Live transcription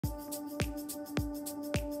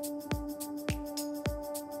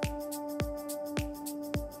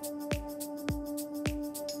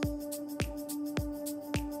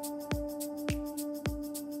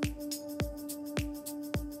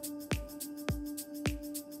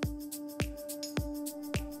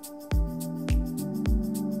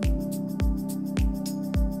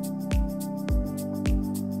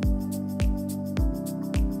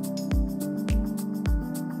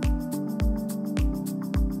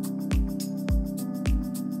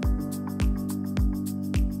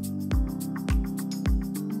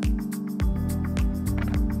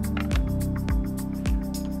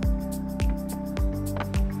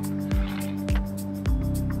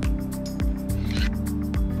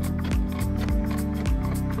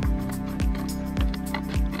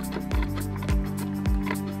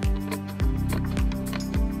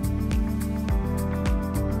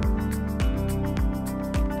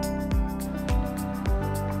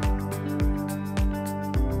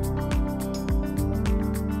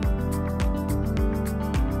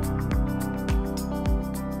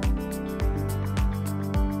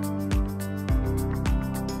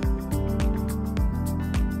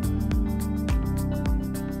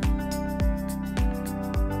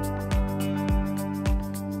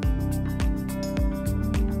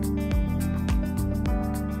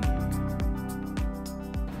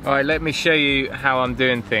Alright, let me show you how I'm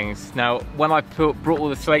doing things. Now, when I brought all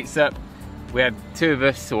the slates up, we had 2 of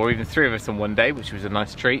us, or even 3 of us on one day, which was a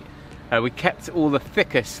nice treat. We kept all the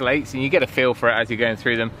thicker slates, and you get a feel for it as you're going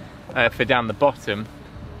through them, for down the bottom.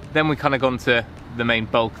 Then we kind of gone to the main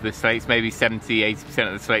bulk of the slates, maybe 70–80%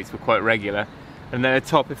 of the slates were quite regular. And then at the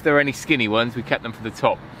top, if there are any skinny ones, we kept them for the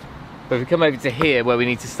top. But if we come over to here, where we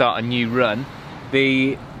need to start a new run,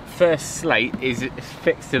 the first slate is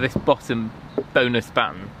fixed to this bottom bonus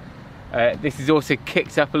batten. This is also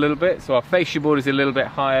kicked up a little bit, so our fascia board is a little bit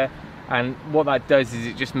higher, and what that does is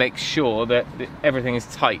it just makes sure that everything is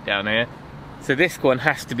tight down here. So this one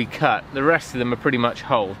has to be cut, the rest of them are pretty much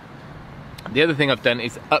whole. The other thing I've done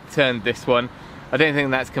is upturned this one. I don't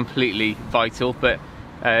think that's completely vital, but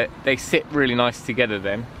they sit really nice together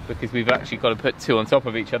then, because we've actually got to put 2 on top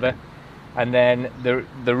of each other. And then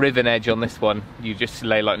the ribbon edge on this one, you just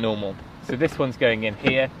lay like normal. So this one's going in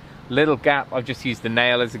here. Little gap, I've just used the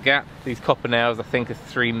nail as a gap. These copper nails I think are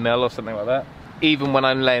 3mm or something like that. Even when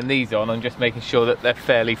I'm laying these on, I'm just making sure that they're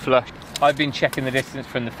fairly flush. I've been checking the distance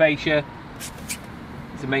from the fascia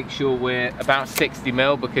to make sure we're about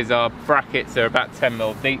 60mm, because our brackets are about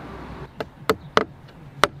 10mm deep.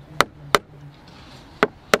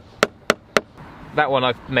 That one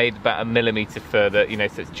I've made about 1mm further, you know,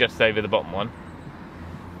 so it's just over the bottom one.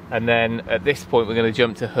 And then at this point we're going to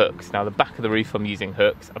jump to hooks. Now the back of the roof I'm using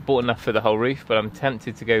hooks. I bought enough for the whole roof, but I'm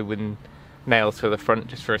tempted to go with nails for the front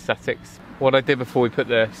just for aesthetics. What I did before we put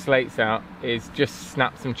the slates out is just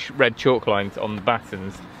snap some red chalk lines on the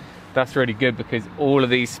battens. That's really good, because all of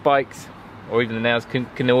these spikes, or even the nails,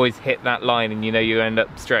 can always hit that line, and you know you end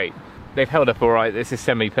up straight. They've held up alright. This is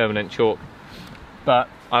semi-permanent chalk. But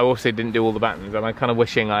I also didn't do all the battens, and I'm kind of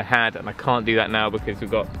wishing I had, and I can't do that now because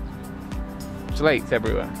we've got slates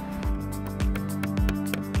everywhere.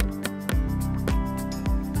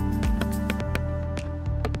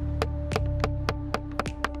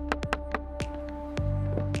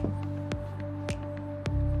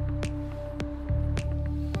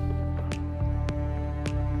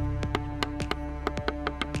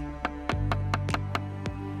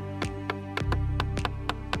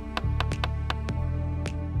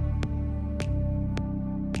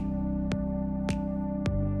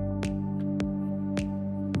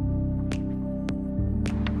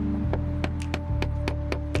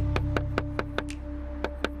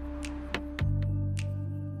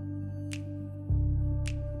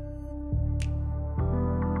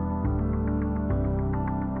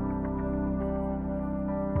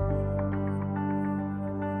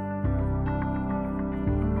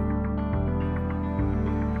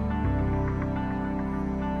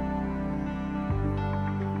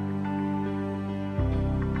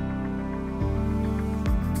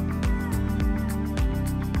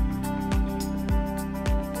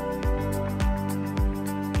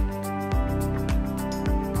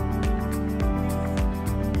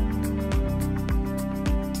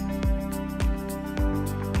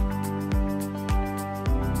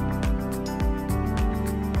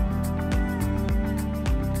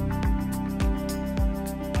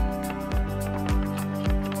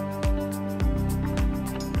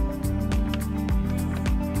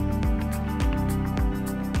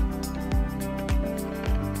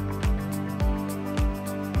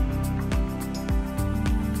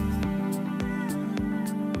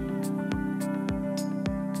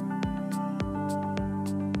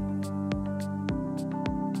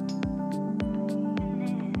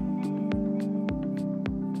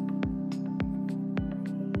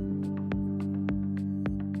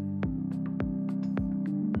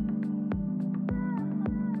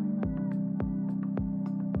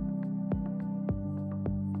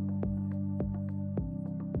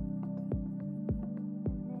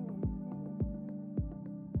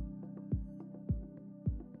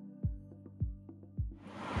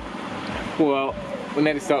 Well, we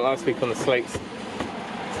made a start last week on the slates,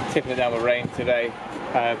 tipping it down with rain today,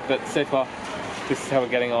 but so far this is how we're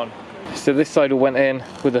getting on. So this side all went in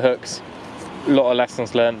with the hooks, a lot of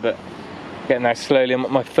lessons learned, but getting there slowly. I'm at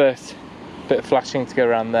my first bit of flashing to go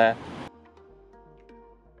around there.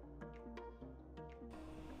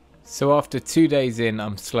 So after 2 days in,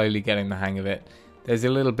 I'm slowly getting the hang of it. There's a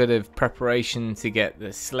little bit of preparation to get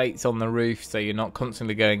the slates on the roof, so you're not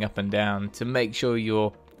constantly going up and down, to make sure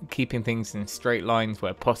you're keeping things in straight lines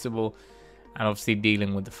where possible, and obviously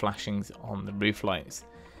dealing with the flashings on the roof lights.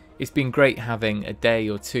 It's been great having a day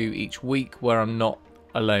or two each week where I'm not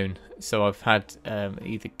alone. So I've had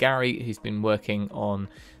either Gary, who's been working on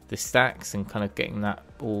the stacks and kind of getting that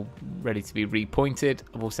all ready to be repointed.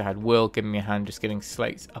 I've also had Will giving me a hand just getting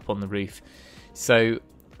slates up on the roof. So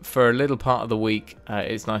for a little part of the week,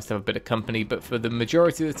 it's nice to have a bit of company, but for the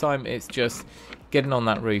majority of the time, it's just getting on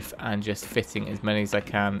that roof and just fitting as many as I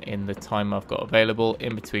can in the time I've got available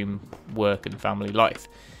in between work and family life.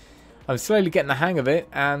 I'm slowly getting the hang of it,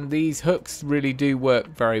 and these hooks really do work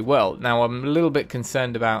very well. Now, I'm a little bit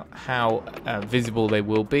concerned about how visible they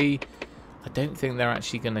will be. I don't think they're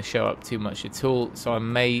actually going to show up too much at all, so I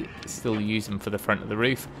may still use them for the front of the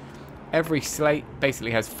roof. Every slate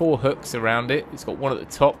basically has 4 hooks around it. It's got one at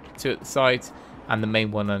the top, 2 at the sides, and the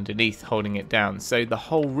main one underneath holding it down. So the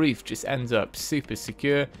whole roof just ends up super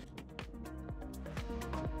secure.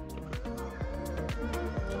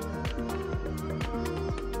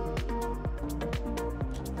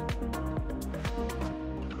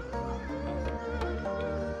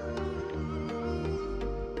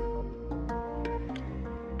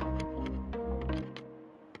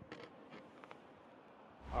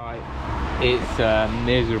 It's a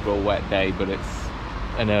miserable wet day, but it's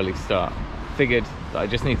an early start. Figured that I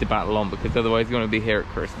just need to battle on because otherwise I'm going to be here at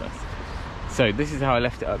Christmas. So this is how I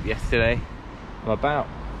left it up yesterday. I'm about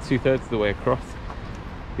 2/3 of the way across.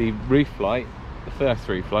 The roof light, the first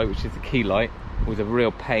roof light, which is the key light, was a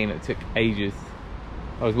real pain. It took ages.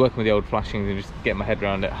 I was working with the old flashings and just getting my head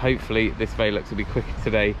around it. Hopefully this Velux will be quicker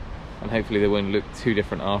today, and hopefully they won't look too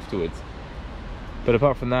different afterwards. But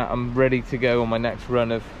apart from that, I'm ready to go on my next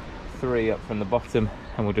run of 3 up from the bottom,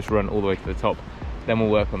 and we'll just run all the way to the top. Then we'll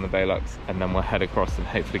work on the Velux, and then we'll head across and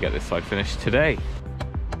hopefully get this side finished today.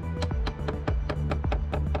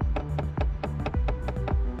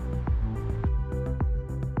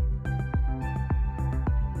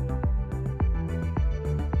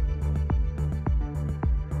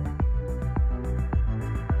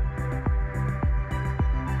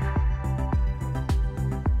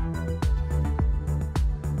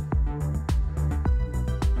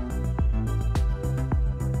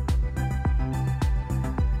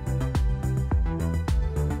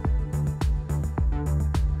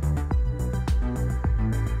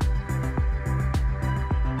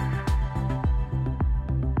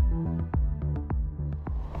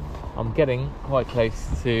 I'm getting quite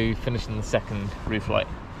close to finishing the second roof light,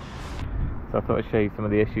 so I thought I'd show you some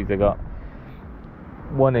of the issues I got.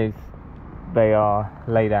 One is they are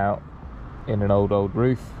laid out in an old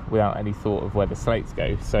roof without any thought of where the slates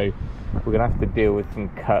go, so we're going to have to deal with some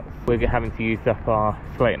cuts. We're having to use up our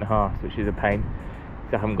slate and a half, which is a pain,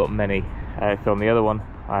 so I haven't got many. So on the other one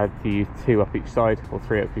I had to use 2 up each side, or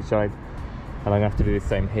 3 up each side, and I'm going to have to do the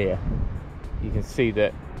same here. You can see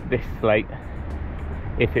that this slate,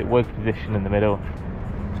 if it was positioned in the middle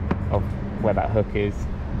of where that hook is,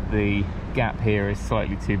 the gap here is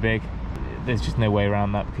slightly too big. There's just no way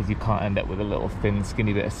around that because you can't end up with a little thin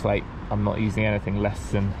skinny bit of slate. I'm not using anything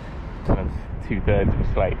less than kind of 2/3 of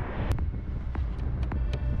a slate.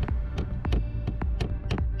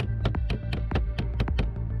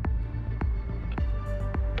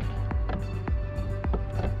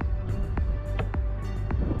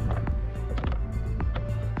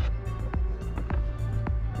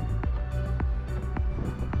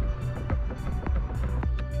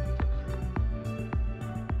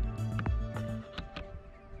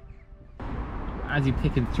 As you're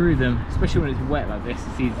picking through them, especially when it's wet like this,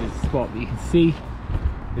 it's easy to spot, but you can see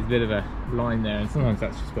there's a bit of a line there, and sometimes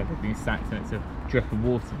that's just where they're being stacked and it's a drip of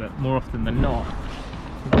water, but more often than not,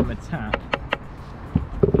 if I'm a tap,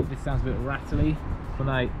 this sounds a bit rattly. When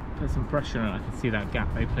I put some pressure on it, I can see that gap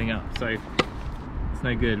opening up, so it's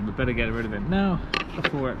no good. We better get rid of it now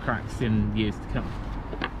before it cracks in years to come.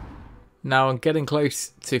 Now I'm getting close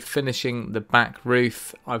to finishing the back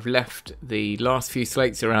roof. I've left the last few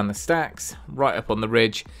slates around the stacks, right up on the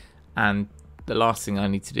ridge, and the last thing I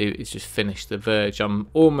need to do is just finish the verge. I'm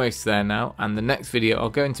almost there now, and the next video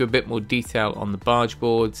I'll go into a bit more detail on the barge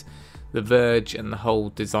boards, the verge, and the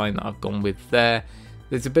whole design that I've gone with there.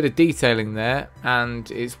 There's a bit of detailing there,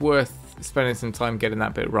 and it's worth spending some time getting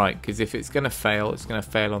that bit right, because if it's going to fail, it's going to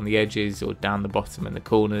fail on the edges or down the bottom and the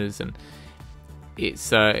corners, and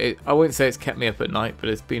it's I won't say it's kept me up at night, but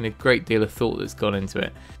there's been a great deal of thought that's gone into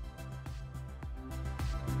it.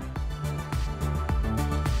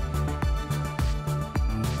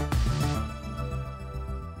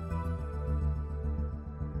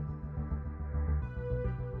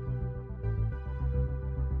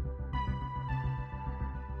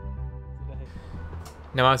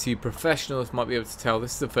 Now, as you professionals might be able to tell,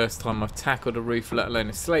 this is the first time I've tackled a roof, let alone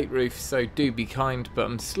a slate roof, so do be kind, but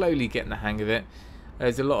I'm slowly getting the hang of it.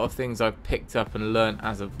 There's a lot of things I've picked up and learnt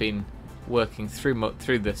as I've been working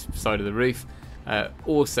through this side of the roof.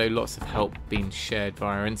 Also, lots of help being shared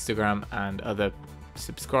via Instagram and other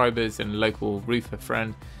subscribers and local roofer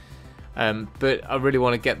friend. But I really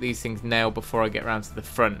want to get these things nailed before I get around to the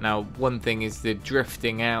front. Now, one thing is the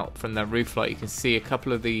drifting out from that roof light. You can see a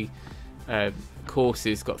couple of the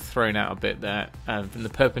courses got thrown out a bit there from the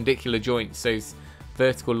perpendicular joints. Those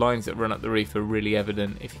vertical lines that run up the roof are really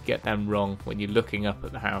evident if you get them wrong when you're looking up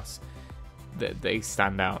at the house. They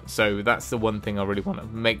stand out. So that's the one thing I really want to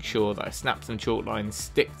make sure that I snap some chalk lines,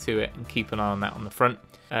 stick to it, and keep an eye on that on the front.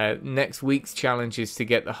 Next week's challenge is to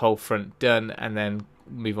get the whole front done and then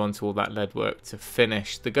move on to all that lead work to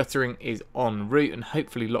finish. The guttering is en route and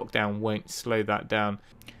hopefully lockdown won't slow that down.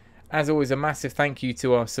 As always, a massive thank you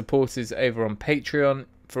to our supporters over on Patreon.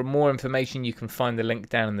 For more information, you can find the link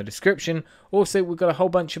down in the description. Also, we've got a whole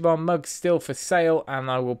bunch of our mugs still for sale, and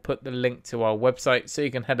I will put the link to our website so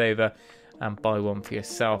you can head over and buy one for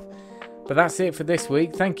yourself. But that's it for this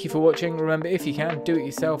week. Thank you for watching. Remember, if you can, do it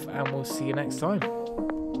yourself, and we'll see you next time.